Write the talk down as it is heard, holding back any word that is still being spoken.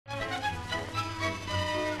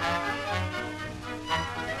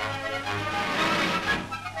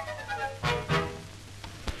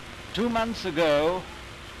2 months ago,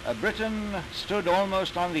 Britain stood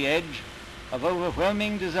almost on the edge of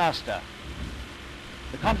overwhelming disaster.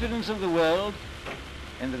 The confidence of the world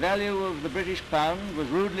in the value of the British pound was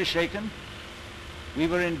rudely shaken. We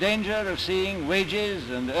were in danger of seeing wages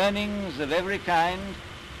and earnings of every kind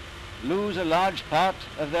lose a large part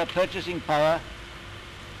of their purchasing power,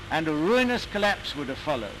 and a ruinous collapse would have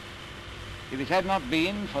followed if it had not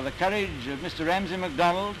been for the courage of Mr. Ramsay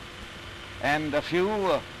MacDonald and a few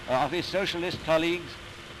of his socialist colleagues,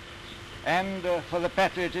 and for the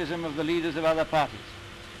patriotism of the leaders of other parties.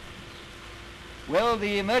 Well,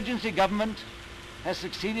 the emergency government has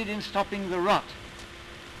succeeded in stopping the rot,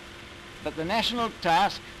 but the national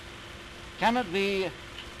task cannot be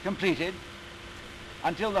completed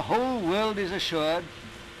until the whole world is assured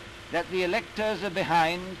that the electors are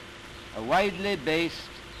behind a widely based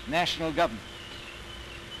national government.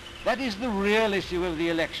 That is the real issue of the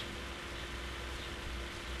election.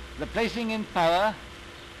 The placing in power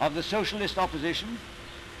of the socialist opposition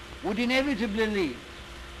would inevitably lead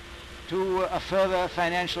to a further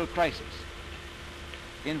financial crisis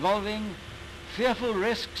involving fearful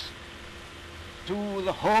risks to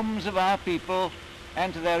the homes of our people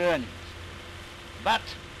and to their earnings. But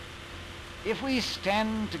if we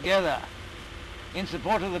stand together in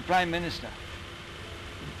support of the Prime Minister,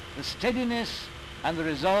 the steadiness and the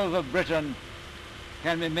resolve of Britain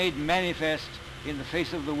can be made manifest in the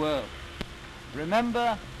face of the world.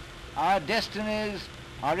 Remember, our destinies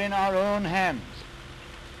are in our own hands.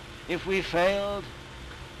 If we failed,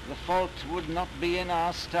 the fault would not be in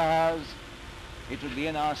our stars, it would be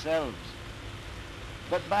in ourselves.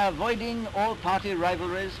 But by avoiding all party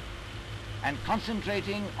rivalries and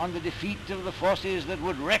concentrating on the defeat of the forces that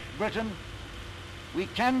would wreck Britain, we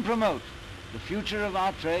can promote the future of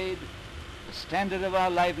our trade, the standard of our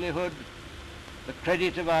livelihood, the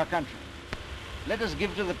credit of our country. Let us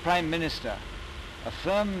give to the Prime Minister a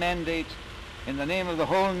firm mandate in the name of the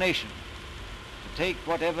whole nation to take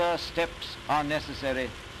whatever steps are necessary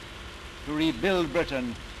to rebuild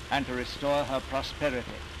Britain and to restore her prosperity.